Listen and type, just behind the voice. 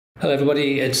Hello,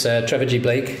 everybody. It's Trevor G.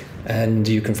 Blake, and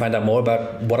you can find out more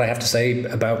about what I have to say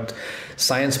about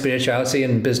science, spirituality,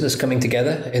 and business coming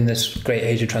together in this great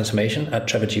age of transformation at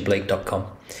trevorgblake.com.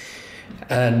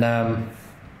 And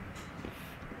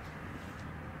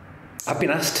I've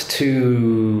been asked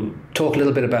to talk a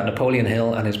little bit about Napoleon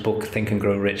Hill and his book, Think and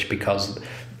Grow Rich, because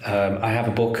I have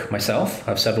a book myself. I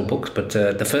have several books, but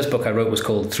the first book I wrote was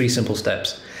called 3 Simple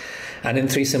Steps. And in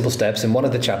 3 Simple Steps, in one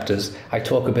of the chapters, I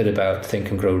talk a bit about Think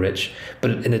and Grow Rich,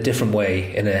 but in a different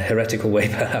way, in a heretical way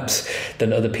perhaps,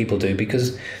 than other people do,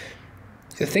 because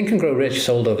Think and Grow Rich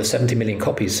sold over 70 million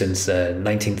copies since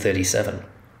 1937.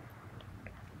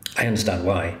 I understand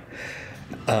why.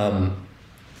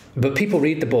 But people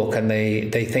read the book and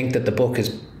they think that the book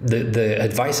is, the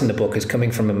advice in the book is coming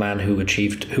from a man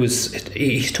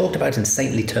he's talked about in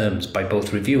saintly terms by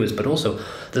both reviewers, but also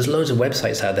there's loads of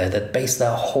websites out there that base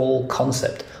their whole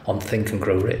concept on Think and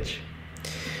Grow Rich.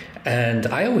 And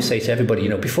I always say to everybody,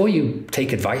 before you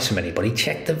take advice from anybody,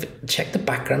 check the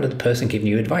background of the person giving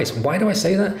you advice. Why do I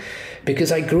say that?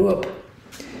 Because I grew up.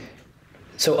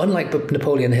 So unlike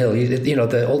Napoleon Hill,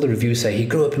 all the reviews say he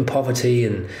grew up in poverty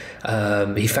and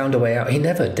he found a way out. He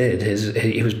never did.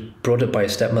 He was brought up by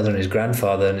his stepmother and his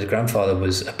grandfather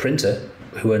was a printer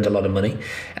who earned a lot of money,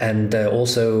 and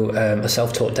also a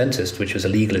self-taught dentist, which was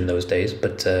illegal in those days,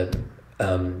 but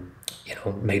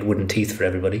made wooden teeth for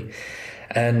everybody.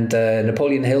 And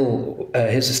Napoleon Hill,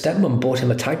 his stepmom bought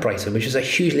him a typewriter, which is a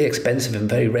hugely expensive and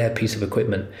very rare piece of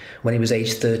equipment, when he was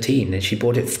age 13. And she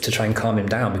bought it to try and calm him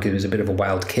down because he was a bit of a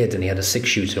wild kid and he had a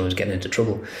 6-shooter and was getting into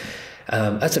trouble.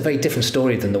 That's a very different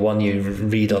story than the one you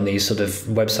read on these sort of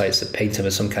websites that paint him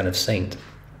as some kind of saint.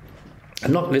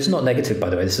 It's not negative, by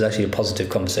the way. This is actually a positive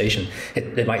conversation.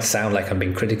 It might sound like I'm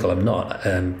being critical. I'm not.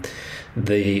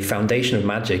 The foundation of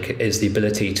magic is the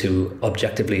ability to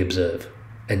objectively observe.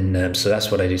 And so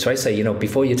that's what I do. So I say,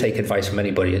 before you take advice from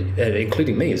anybody,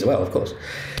 including me as well, of course,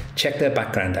 check their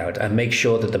background out and make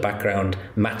sure that the background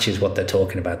matches what they're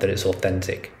talking about, that it's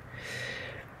authentic.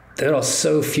 There are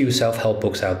so few self-help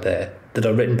books out there that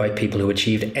are written by people who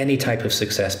achieved any type of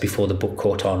success before the book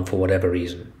caught on for whatever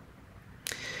reason.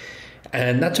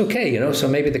 And that's okay, so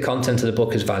maybe the content of the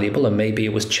book is valuable and maybe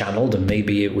it was channeled and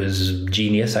maybe it was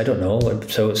genius, I don't know.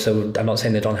 So I'm not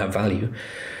saying they don't have value.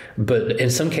 But in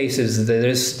some cases, there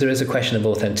is a question of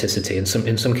authenticity. In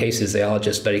some cases, they are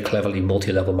just very cleverly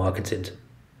multi-level marketed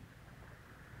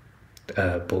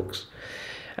books.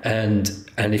 And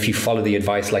if you follow the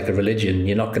advice like a religion,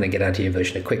 you're not going to get out of your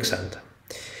version of quicksand.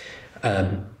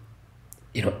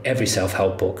 Every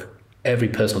self-help book, every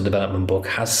personal development book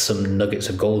has some nuggets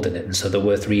of gold in it, and so they're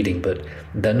worth reading, but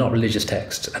they're not religious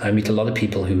texts. And I meet a lot of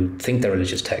people who think they're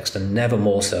religious texts, and never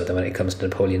more so than when it comes to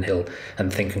Napoleon Hill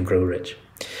and Think and Grow Rich.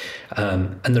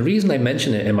 And the reason I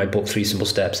mention it in my book, 3 Simple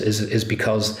Steps, is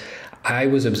because I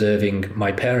was observing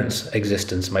my parents'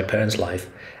 existence, my parents' life,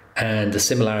 and the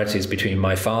similarities between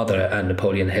my father and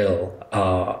Napoleon Hill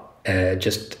are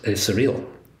just surreal.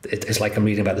 It's like I'm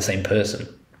reading about the same person.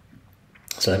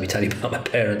 So let me tell you about my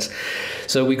parents.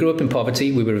 So we grew up in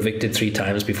poverty. We were evicted 3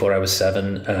 times before I was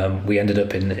 7. We ended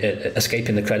up in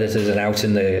escaping the creditors and out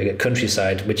in the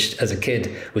countryside, which as a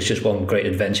kid was just one great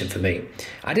adventure for me.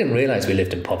 I didn't realize we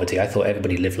lived in poverty. I thought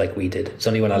everybody lived like we did. It's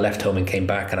only when I left home and came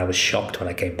back, and I was shocked when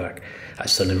I came back. I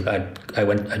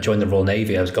joined the Royal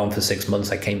Navy. I was gone for 6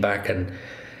 months. I came back and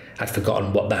I'd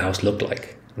forgotten what the house looked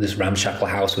like. This ramshackle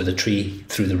house with a tree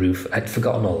through the roof. I'd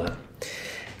forgotten all that.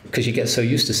 Because you get so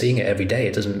used to seeing it every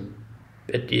day,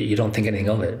 you don't think anything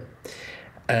of it.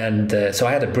 And so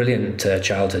I had a brilliant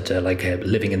childhood,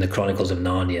 living in the Chronicles of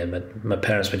Narnia. My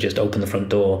parents would just open the front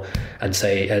door and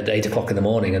say at 8 o'clock in the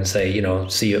morning and say,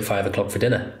 see you at 5 o'clock for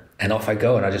dinner. And off I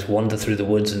go, and I just wander through the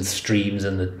woods and streams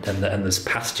and there's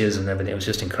pastures and everything. It was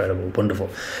just incredible, wonderful.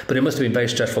 But it must have been very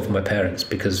stressful for my parents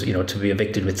because, to be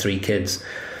evicted with 3 kids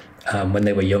when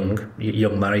they were young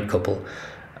married couple,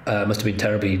 must have been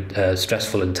terribly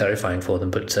stressful and terrifying for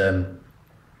them. But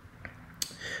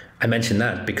I mention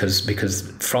that because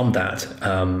from that,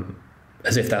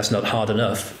 as if that's not hard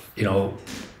enough,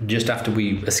 just after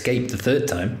we escaped the 3rd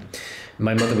time,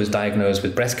 my mother was diagnosed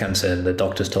with breast cancer, and the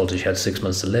doctors told her she had 6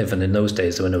 months to live. And in those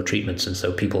days, there were no treatments, and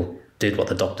so people did what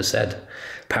the doctor said.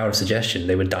 Power of suggestion.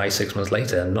 They would die 6 months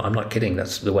later. And I'm not kidding.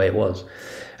 That's the way it was.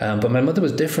 But my mother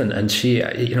was different, and she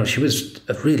was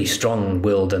a really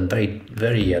strong-willed and very,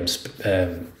 very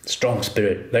strong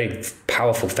spirit, very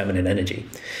powerful feminine energy.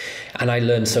 And I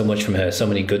learned so much from her, so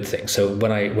many good things. So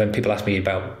when people ask me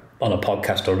about on a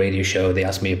podcast or radio show, they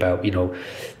ask me about,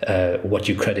 what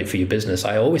you credit for your business,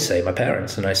 I always say my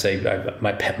parents. And I say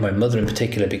my mother in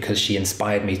particular, because she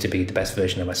inspired me to be the best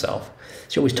version of myself.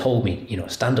 She always told me,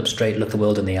 stand up straight, look the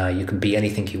world in the eye, you can be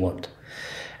anything you want.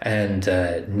 And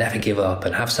never give up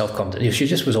and have self-confidence. She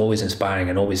just was always inspiring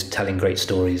and always telling great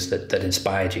stories that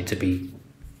inspired you to be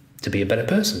a better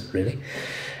person, really.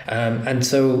 And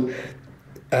so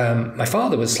my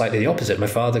father was slightly the opposite. My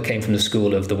father came from the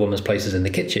school of the woman's places in the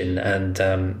kitchen,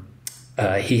 and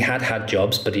he had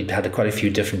jobs, but he'd had quite a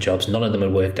few different jobs. None of them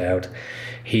had worked out.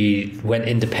 He went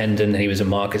independent, and he was a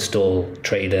market stall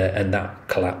trader, and that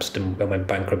collapsed and went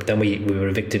bankrupt. Then we were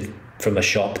evicted from a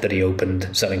shop that he opened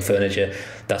selling furniture.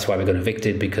 That's why we got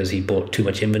evicted, because he bought too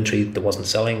much inventory that wasn't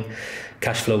selling.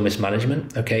 Cash flow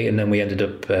mismanagement, okay? And then we ended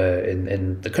up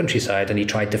in the countryside, and he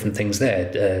tried different things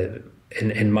there.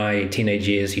 In my teenage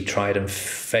years, he tried and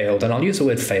failed, and I'll use the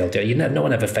word failed. No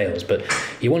one ever fails, but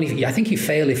I think you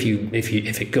fail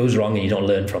if it goes wrong and you don't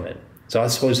learn from it. So I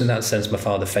suppose in that sense, my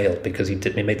father failed because he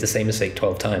made the same mistake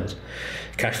 12 times,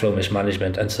 cash flow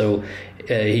mismanagement. And so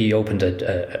he opened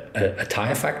a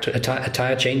tire factory, a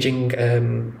tire changing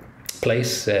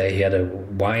place. He had a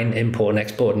wine import and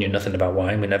export, knew nothing about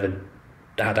wine. We never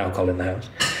had alcohol in the house.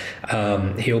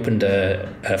 He opened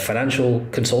a financial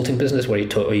consulting business where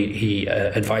he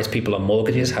advised people on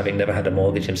mortgages, having never had a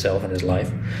mortgage himself in his life.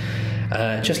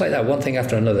 Just like that, one thing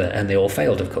after another, and they all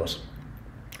failed, of course.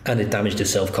 And it damaged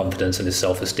his self-confidence and his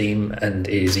self-esteem and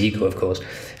his ego, of course.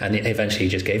 And eventually he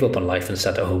just gave up on life and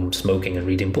sat at home smoking and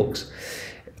reading books.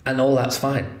 And all that's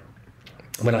fine.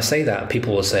 When I say that,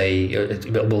 people will say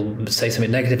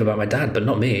something negative about my dad, but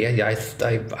not me. I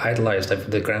idolized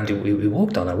the ground we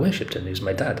walked on. I worshipped him. He was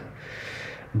my dad.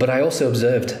 But I also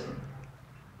observed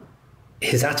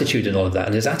his attitude in all of that.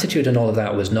 And his attitude in all of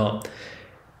that was not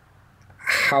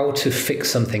how to fix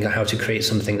something or how to create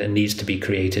something that needs to be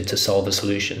created to solve a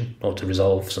solution or to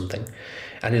resolve something.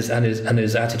 And his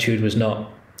attitude was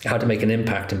not how to make an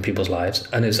impact in people's lives.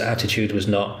 And his attitude was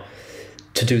not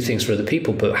to do things for other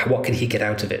people, but what could he get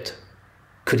out of it?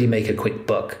 Could he make a quick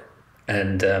buck?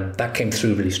 And that came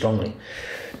through really strongly.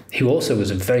 He also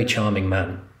was a very charming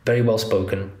man, very well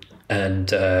spoken, and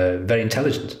very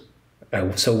intelligent,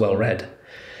 so well read,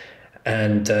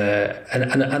 and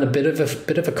a bit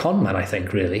of a con man, I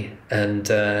think, really. And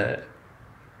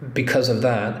because of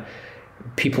that,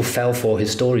 people fell for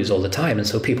his stories all the time, and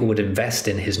so people would invest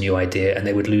in his new idea, and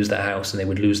they would lose their house and they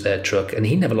would lose their truck, and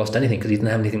he never lost anything because he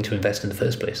didn't have anything to invest in the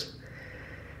first place.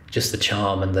 Just the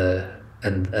charm and the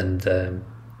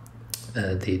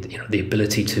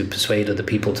ability to persuade other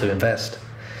people to invest.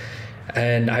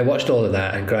 And I watched all of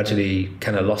that and gradually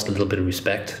kind of lost a little bit of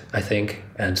respect, I think.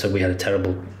 And so we had a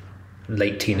terrible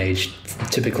late teenage,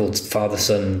 typical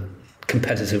father-son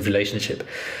competitive relationship.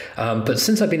 But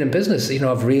since I've been in business,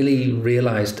 I've really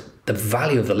realized the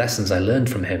value of the lessons I learned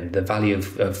from him, the value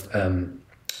of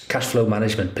cash flow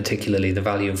management, particularly the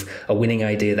value of a winning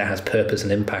idea that has purpose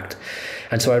and impact.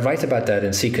 And so I write about that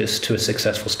in Secrets to a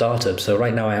Successful Startup. So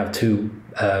right now I have 2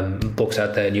 books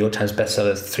out there, New York Times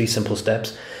bestseller, 3 Simple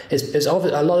Steps.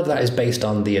 A lot of that is based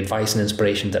on the advice and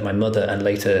inspiration that my mother, and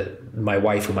later my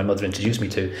wife, who my mother introduced me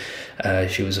to,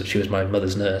 she was my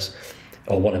mother's nurse,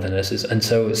 or one of the nurses. And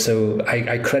so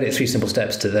I credit 3 Simple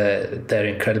Steps to their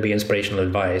incredibly inspirational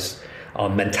advice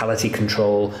on mentality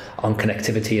control, on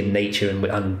connectivity and nature,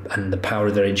 and the power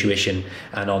of their intuition,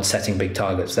 and on setting big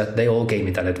targets. That they all gave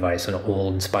me that advice and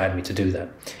all inspired me to do that.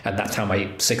 And that's how my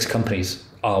 6 companies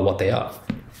are what they are,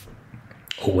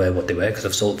 or were what they were, because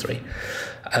I've sold 3.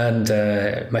 And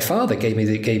my father gave me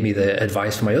the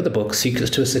advice for my other book, Secrets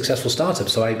to a Successful Startup.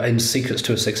 So in Secrets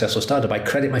to a Successful Startup, I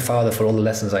credit my father for all the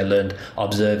lessons I learned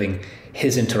observing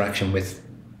his interaction with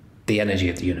the energy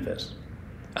of the universe,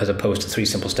 as opposed to 3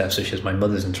 Simple Steps, which is my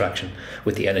mother's interaction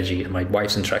with the energy and my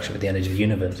wife's interaction with the energy of the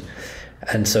universe.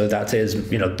 And so that is,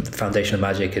 the foundation of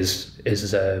magic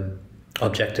is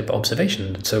objective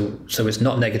observation. So it's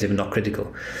not negative and not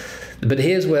critical. But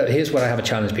here's where I have a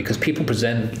challenge, because people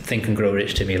present Think and Grow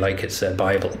Rich to me like it's a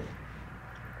Bible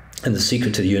and the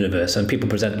secret to the universe, and people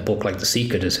present a book like The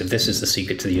Secret as if this is the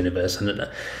secret to the universe. And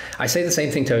I say the same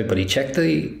thing to everybody: check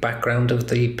the background of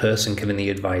the person giving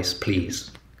the advice, please,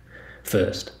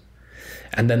 first.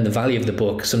 And then the value of the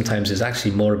book sometimes is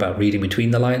actually more about reading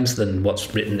between the lines than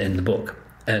what's written in the book.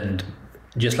 And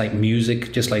just like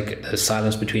music, just like the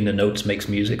silence between the notes makes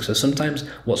music, so sometimes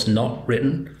what's not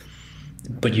written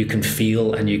but you can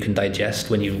feel and you can digest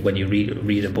when you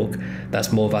read a book,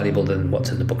 that's more valuable than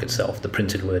what's in the book itself, the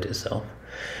printed word itself.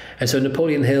 And so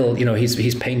Napoleon Hill,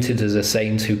 he's painted as a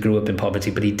saint who grew up in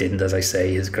poverty, but he didn't, as I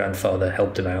say. His grandfather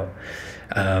helped him out.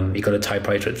 He got a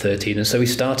typewriter at 13. And so he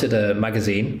started a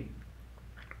magazine,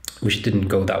 which didn't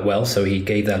go that well. So he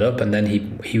gave that up. And then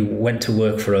he went to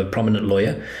work for a prominent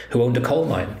lawyer who owned a coal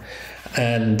mine.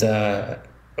 And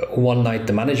one night,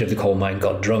 the manager of the coal mine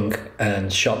got drunk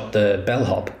and shot the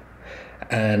bellhop.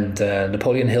 And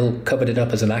Napoleon Hill covered it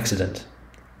up as an accident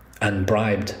and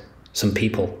bribed some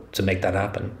people to make that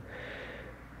happen.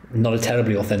 Not a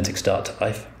terribly authentic start to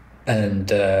life, and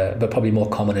but probably more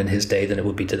common in his day than it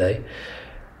would be today.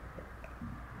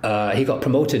 He got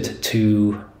promoted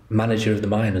to manager of the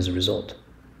mine as a result.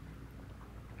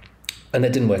 And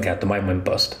it didn't work out. The mine went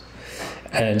bust.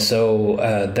 And so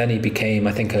then he became,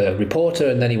 I think, a reporter,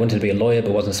 and then he wanted to be a lawyer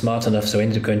but wasn't smart enough, so he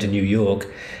ended up going to New York.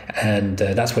 And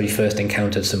that's where he first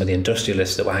encountered some of the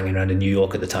industrialists that were hanging around in New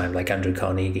York at the time, like Andrew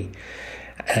Carnegie.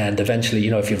 And eventually,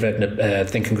 if you've read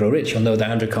Think and Grow Rich, you'll know that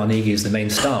Andrew Carnegie is the main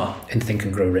star in Think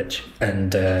and Grow Rich.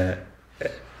 And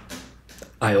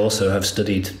I also have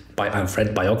I've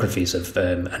read biographies of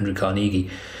Andrew Carnegie,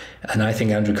 and I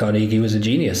think Andrew Carnegie was a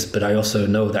genius. But I also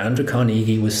know that Andrew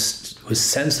Carnegie was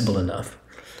sensible enough.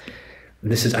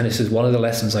 This is one of the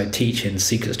lessons I teach in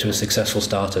Secrets to a Successful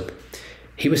Startup.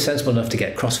 He was sensible enough to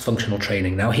get cross-functional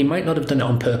training. Now, he might not have done it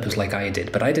on purpose like I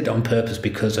did, but I did it on purpose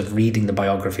because of reading the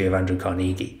biography of Andrew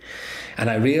Carnegie. And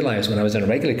I realized when I was in a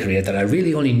regular career that I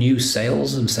really only knew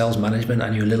sales and sales management. I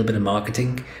knew a little bit of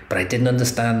marketing, but I didn't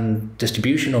understand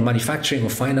distribution or manufacturing or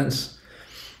finance,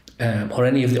 or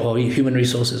human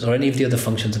resources or any of the other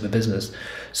functions of a business.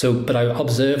 But I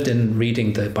observed in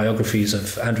reading the biographies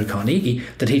of Andrew Carnegie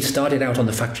that he started out on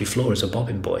the factory floor as a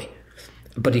bobbin boy.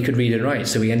 But he could read and write,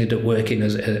 so he ended up working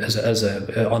on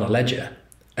a ledger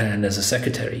and as a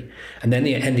secretary, and then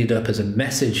he ended up as a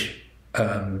message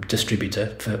distributor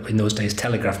for, in those days,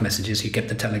 telegraph messages. He'd get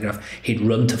the telegraph, he'd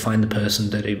run to find the person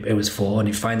that it was for, and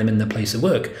he'd find them in their place of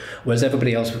work. Whereas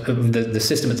everybody else, the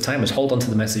system at the time was hold on to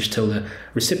the message till the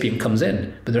recipient comes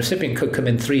in, but the recipient could come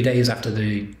in 3 days after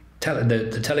the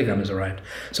telegram has arrived.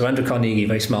 So Andrew Carnegie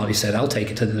very smartly said, I'll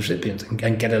take it to the recipient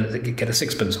and get a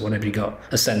sixpence or whatever he got,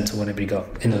 a cent or whatever he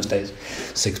got in those days,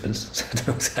 sixpence.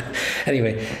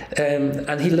 Anyway,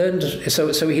 and he learned,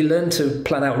 so he learned to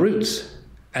plan out routes.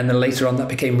 And then later on, that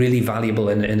became really valuable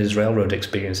in his railroad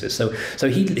experiences. So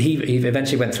he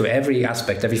eventually went through every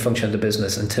aspect, every function of the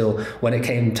business, until when it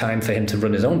came time for him to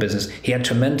run his own business, he had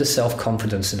tremendous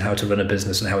self-confidence in how to run a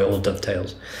business and how it all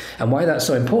dovetails. And why that's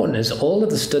so important is all of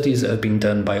the studies that have been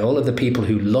done by all of the people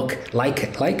who look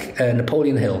like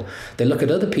Napoleon Hill. They look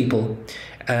at other people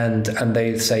and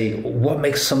they say what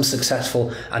makes some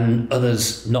successful and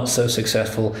others not so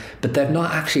successful, but they've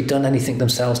not actually done anything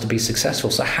themselves to be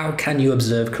successful. So how can you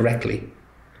observe correctly?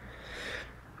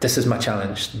 This is my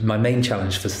challenge, my main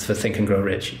challenge for Think and Grow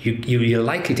Rich. You're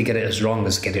likely to get it as wrong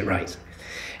as get it right.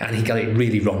 And he got it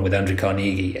really wrong with Andrew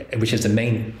Carnegie, which is the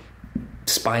main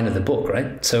spine of the book,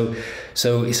 right? So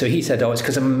he said, it's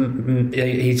because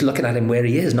he's looking at him where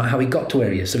he is, not how he got to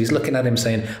where he is. So he's looking at him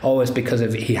saying, it's because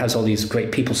he has all these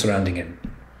great people surrounding him.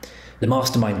 The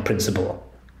mastermind principle.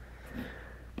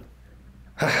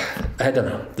 I don't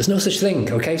know. There's no such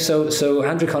thing, okay? So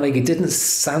Andrew Carnegie didn't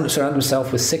surround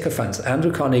himself with sycophants.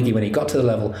 Andrew Carnegie, when he got to the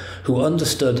level, who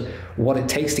understood what it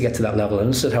takes to get to that level,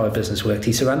 understood how a business worked,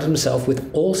 he surrounded himself with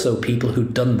also people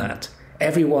who'd done that.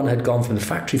 Everyone had gone from the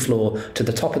factory floor to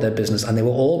the top of their business, and they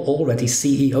were all already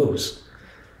CEOs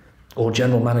or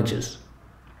general managers.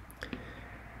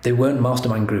 They weren't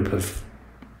mastermind group of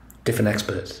different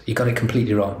experts. You got it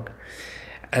completely wrong.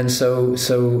 And so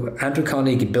Andrew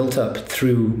Carnegie built up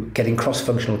through getting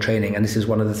cross-functional training, and this is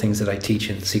one of the things that I teach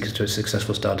in Secrets to a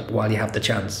Successful Startup while you have the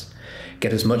chance.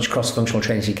 Get as much cross-functional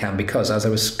training as you can, because, as I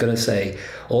was going to say,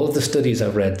 all of the studies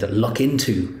I've read that look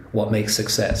into what makes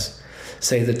success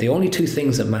say that the only two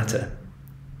things that matter,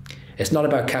 it's not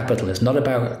about capital, it's not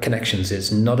about connections,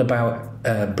 it's not about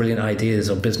brilliant ideas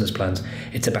or business plans,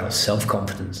 it's about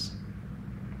self-confidence.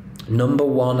 Number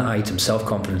one item,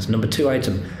 self-confidence. Number two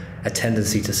item, a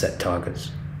tendency to set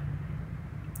targets.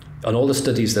 On all the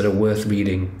studies that are worth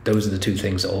reading, those are the two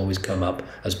things that always come up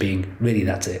as being, really,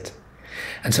 that's it.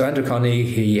 And so Andrew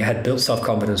Carnegie had built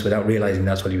self-confidence without realizing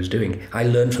that's what he was doing. I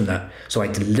learned from that. So I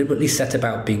deliberately set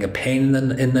about being a pain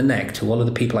in the neck to all of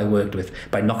the people I worked with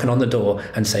by knocking on the door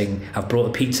and saying, I've brought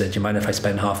a pizza. Do you mind if I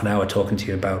spend half an hour talking to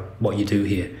you about what you do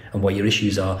here and what your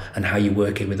issues are and how you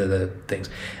work it with other things?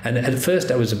 And at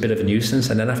first I was a bit of a nuisance.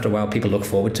 And then after a while, people look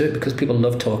forward to it because people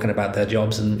love talking about their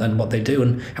jobs and what they do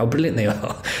and how brilliant they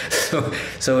are.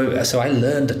 So I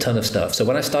learned a ton of stuff. So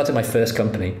when I started my first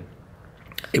company,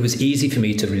 it was easy for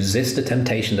me to resist the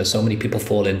temptation that so many people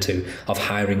fall into of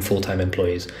hiring full-time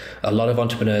employees. A lot of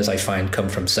entrepreneurs I find come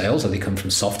from sales, or they come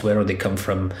from software, or they come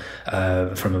from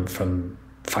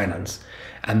finance,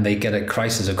 and they get a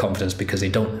crisis of confidence because they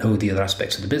don't know the other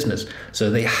aspects of the business.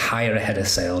 So they hire a head of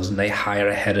sales, and they hire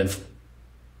a head of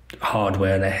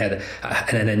hardware, and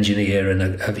an engineer, and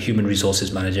a human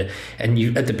resources manager. And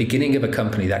you, at the beginning of a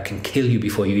company, that can kill you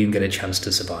before you even get a chance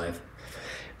to survive,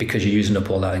 because you're using up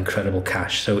all that incredible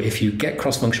cash. So if you get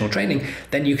cross-functional training,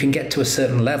 then you can get to a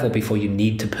certain level before you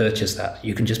need to purchase that.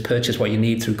 You can just purchase what you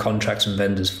need through contracts and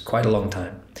vendors for quite a long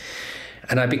time.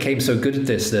 And I became so good at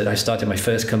this that I started my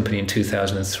first company in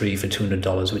 2003 for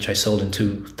 $200, which I sold in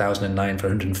 2009 for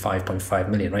 105.5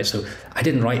 million, right? So I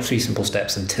didn't write 3 Simple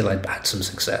Steps until I'd had some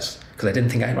success, because I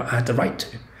didn't think I had the right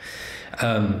to.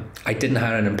 I didn't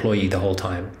hire an employee the whole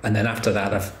time. And then after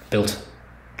that, I've built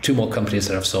 2 more companies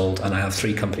that I've sold, and I have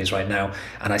 3 companies right now,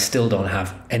 and I still don't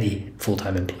have any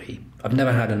full-time employee. I've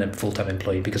never had a full-time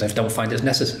employee because I don't find it's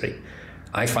necessary.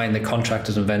 I find that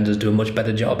contractors and vendors do a much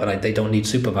better job, and they don't need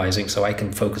supervising, so I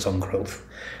can focus on growth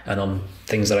and on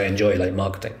things that I enjoy, like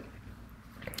marketing.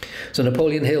 So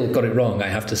Napoleon Hill got it wrong, I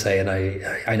have to say, and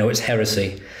I know it's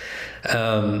heresy.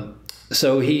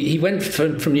 So he went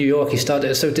from New York. He started,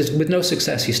 with no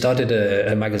success, he started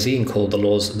a magazine called The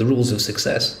Rules of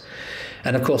Success.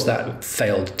 And of course that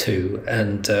failed too.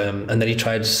 And then he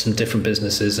tried some different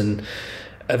businesses, and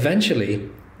eventually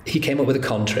he came up with a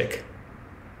con trick.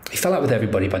 He fell out with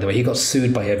everybody, by the way. He got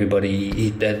sued by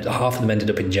everybody. Half of them ended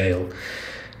up in jail.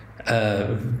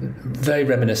 Very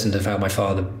reminiscent of how my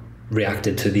father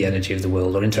reacted to the energy of the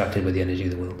world, or interacted with the energy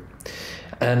of the world.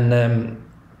 And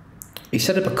he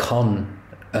set up a con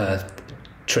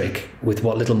trick with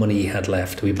what little money he had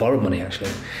left. We borrowed money,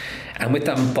 actually. And with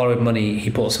that borrowed money, he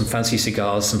bought some fancy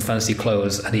cigars, some fancy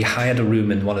clothes, and he hired a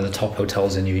room in one of the top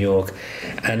hotels in New York.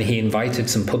 And he invited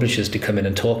some publishers to come in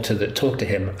and talk to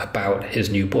him about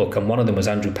his new book. And one of them was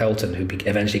Andrew Pelton, who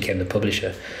eventually became the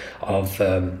publisher of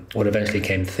what eventually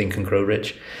came to Think and Grow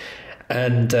Rich.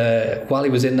 And while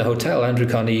he was in the hotel,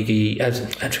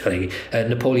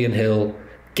 Napoleon Hill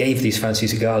gave these fancy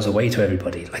cigars away to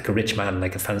everybody, like a rich man,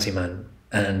 like a fancy man,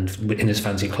 and in his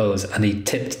fancy clothes, and he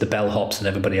tipped the bellhops and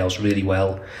everybody else really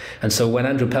well. And so when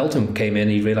Andrew Pelton came in,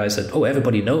 he realized that,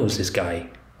 everybody knows this guy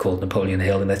called Napoleon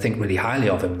Hill, and they think really highly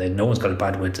of him. No one's got a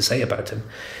bad word to say about him.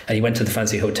 And he went to the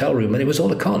fancy hotel room, and it was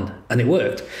all a con, and it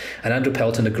worked. And Andrew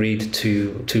Pelton agreed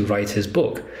to write his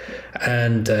book.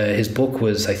 And his book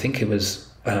was, I think it was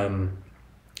the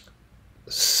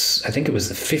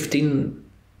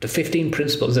 15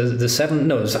 principles, I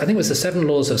think it was the 7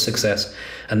 laws of success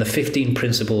and the 15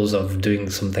 principles of doing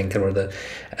something or other.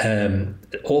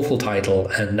 Awful title.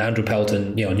 And Andrew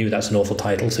Pelton, knew that's an awful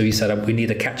title. So he said, we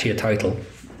need a catchier title.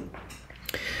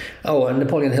 Oh, and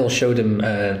Napoleon Hill showed him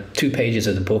 2 pages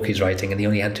of the book he's writing, and he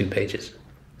only had 2 pages.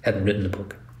 Hadn't written the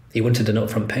book. He wanted an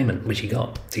upfront payment, which he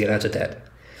got to get out of debt.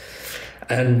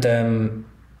 And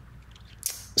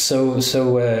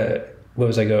where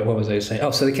was I going? What was I saying?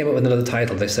 Oh, so they came up with another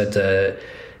title. They said,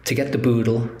 to get the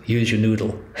boodle, use your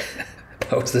noodle.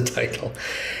 That was the title.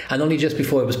 And only just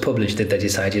before it was published did they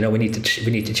decide, we need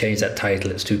to change that title.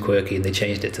 It's too quirky, and they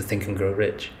changed it to Think and Grow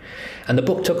Rich. And the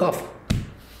book took off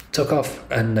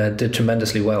and did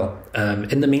tremendously well.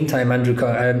 In the meantime, Andrew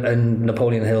and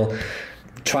Napoleon Hill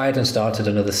tried and started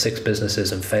another 6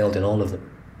 businesses and failed in all of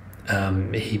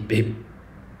them.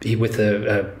 He with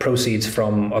the proceeds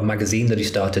from a magazine that he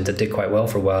started that did quite well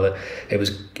for a while, it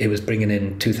was bringing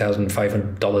in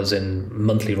 $2,500 in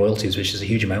monthly royalties, which is a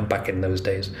huge amount back in those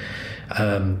days.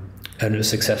 And it was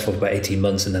successful for about 18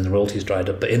 months, and then the royalties dried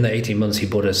up. But in the 18 months, he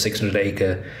bought a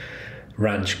 600-acre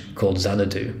ranch called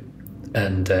Xanadu,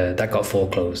 and that got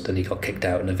foreclosed, and he got kicked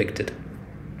out and evicted.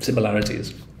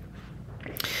 Similarities.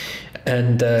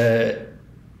 And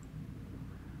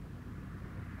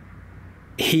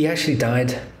he actually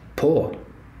died poor,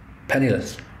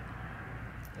 penniless.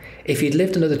 If he'd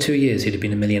lived another 2 years, he'd have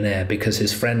been a millionaire, because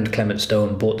his friend Clement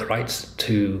Stone bought the rights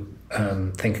to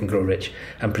Think and Grow Rich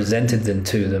and presented them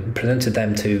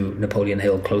to Napoleon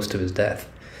Hill close to his death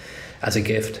as a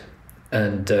gift.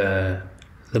 And the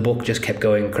book just kept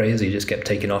going crazy, just kept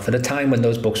taking off. At a time when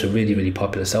those books were really, really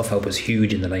popular, self-help was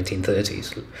huge in the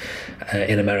 1930s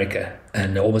in America,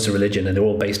 and almost a religion, and they're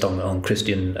all based on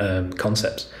Christian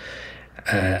concepts.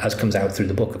 As comes out through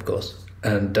the book, of course,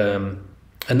 and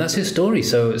that's his story.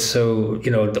 So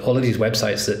all of these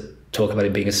websites that talk about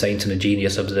him being a saint and a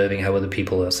genius, observing how other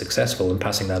people are successful and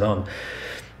passing that on,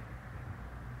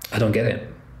 I don't get it.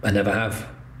 I never have.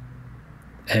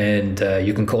 And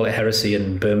you can call it heresy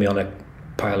and burn me on a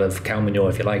pile of cow manure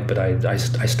if you like, but I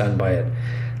stand by it.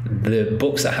 The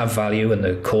books that have value and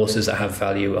the courses that have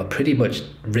value are pretty much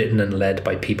written and led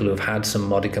by people who have had some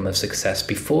modicum of success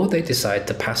before they decide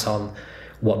to pass on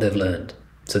what they've learned.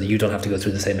 so that you don't have to go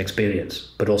through the same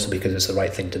experience, but also because it's the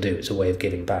right thing to do. It's a way of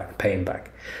giving back, paying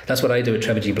back. That's what I do at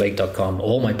trevorgblake.com.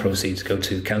 All my proceeds go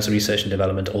to cancer research and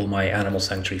development, all my animal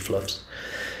sanctuary fluffs.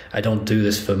 I don't do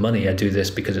this for money. I do this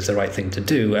because it's the right thing to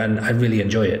do, and I really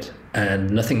enjoy it.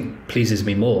 And nothing pleases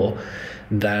me more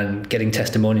than getting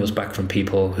testimonials back from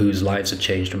people whose lives have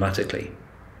changed dramatically.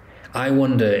 I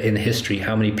wonder in history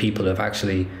how many people have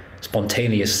actually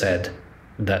spontaneously said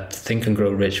that Think and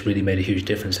Grow Rich really made a huge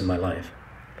difference in my life.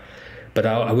 But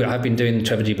I've been doing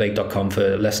trevorgblake.com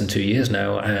for less than 2 years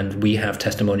now, and we have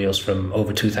testimonials from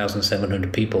over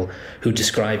 2,700 people who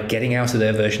describe getting out of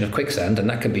their version of quicksand, and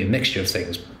that can be a mixture of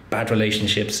things: bad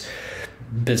relationships,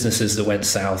 businesses that went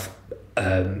south,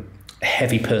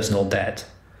 heavy personal debt,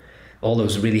 all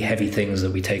those really heavy things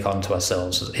that we take onto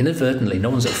ourselves inadvertently. No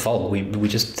one's at fault. We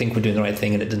just think we're doing the right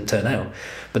thing and it didn't turn out.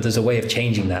 But there's a way of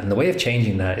changing that, and the way of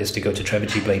changing that is to go to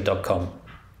trevorgblake.com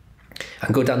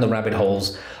and go down the rabbit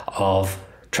holes of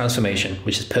transformation,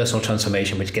 which is personal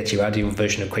transformation, which gets you out of your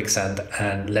version of quicksand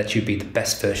and lets you be the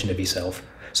best version of yourself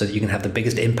so that you can have the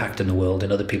biggest impact in the world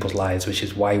in other people's lives, which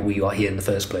is why we are here in the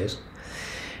first place.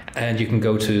 And you can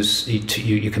go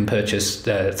you can purchase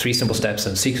 3 simple steps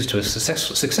and secrets to a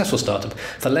successful startup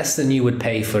for less than you would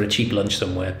pay for a cheap lunch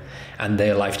somewhere, and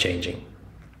they're life-changing.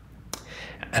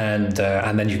 And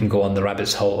then you can go down the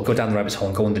rabbit's hole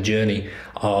and go on the journey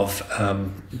of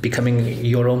becoming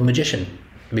your own magician,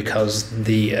 because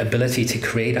the ability to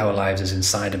create our lives is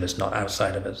inside of us, not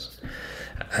outside of us.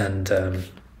 And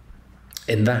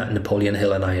in that, Napoleon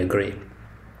Hill and I agree.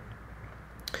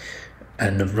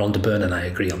 And Rhonda Byrne and I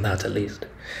agree on that, at least.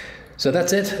 So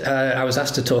that's it. I was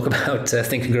asked to talk about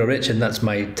Think and Grow Rich, and that's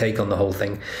my take on the whole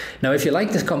thing. Now, if you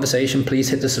like this conversation, please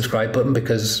hit the subscribe button,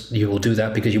 because you will do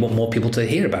that because you want more people to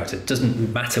hear about it. It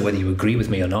doesn't matter whether you agree with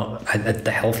me or not.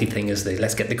 The healthy thing is that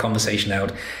let's get the conversation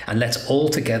out, and let's all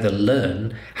together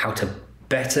learn how to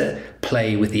better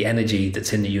play with the energy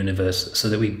that's in the universe so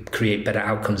that we create better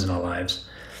outcomes in our lives.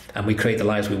 And we create the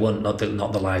lives we want, not the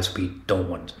lives we don't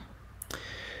want.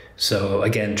 So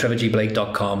again,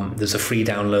 trevorgblake.com, there's a free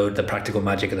download, The Practical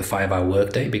Magic of the 5-Hour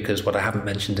Workday, because what I haven't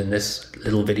mentioned in this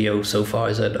little video so far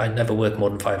is that I never work more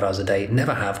than 5 hours a day,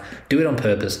 never have. Do it on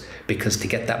purpose, because to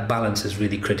get that balance is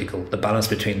really critical. The balance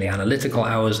between the analytical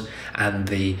hours and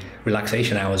the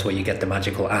relaxation hours where you get the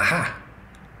magical aha,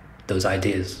 those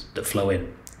ideas that flow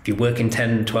in. If you're working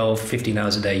 10, 12, 15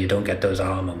 hours a day, you don't get those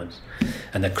aha moments.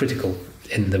 And they're critical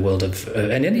in the world of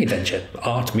in any venture,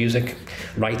 art, music,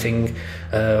 writing,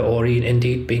 or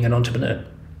indeed being an entrepreneur.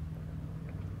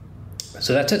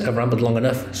 So that's it. I've rambled long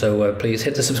enough. So please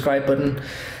hit the subscribe button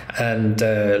and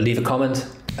leave a comment,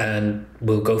 and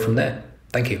we'll go from there.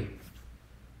 Thank you.